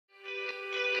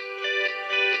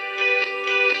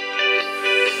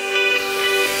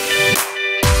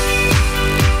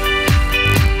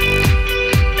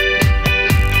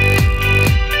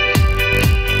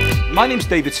My name's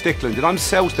David Stickland and I'm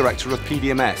Sales Director of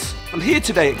PDMS. I'm here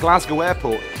today at Glasgow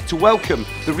Airport to welcome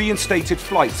the reinstated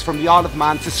flights from the Isle of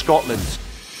Man to Scotland.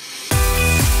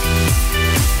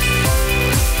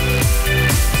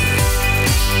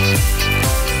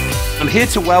 I'm here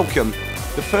to welcome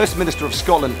the First Minister of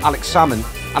Scotland, Salmond,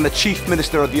 and the Chief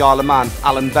Minister of the Isle of Man,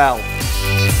 Alan Bell.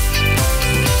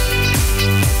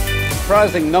 A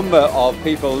surprising number of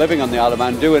people living on the Isle of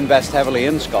Man do invest heavily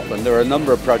in Scotland. There are a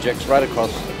number of projects right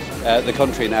across the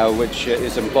country now which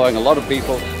is employing a lot of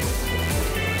people.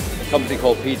 A company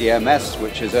called PDMS,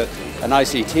 which is an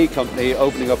ICT company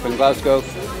opening up in Glasgow,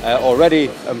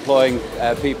 already employing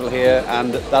people here,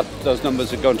 and those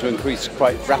numbers are going to increase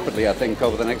quite rapidly, I think,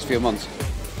 over the next few months.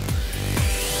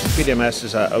 PDMS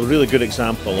is a really good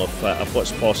example of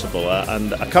what's possible,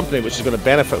 and a company which is going to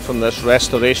benefit from this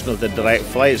restoration of the direct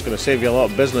flight. It's going to save you a lot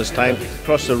of business time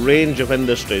across a range of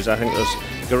industries. I think there's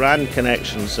grand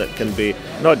connections that can be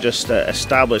not just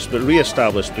established but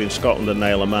re-established between Scotland and the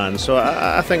Isle of Man. So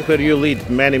I think where you lead,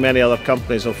 many other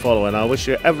companies will follow, and I wish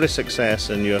you every success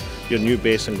in your new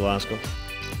base in Glasgow.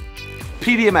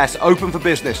 PDMS open for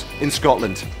business in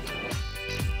Scotland.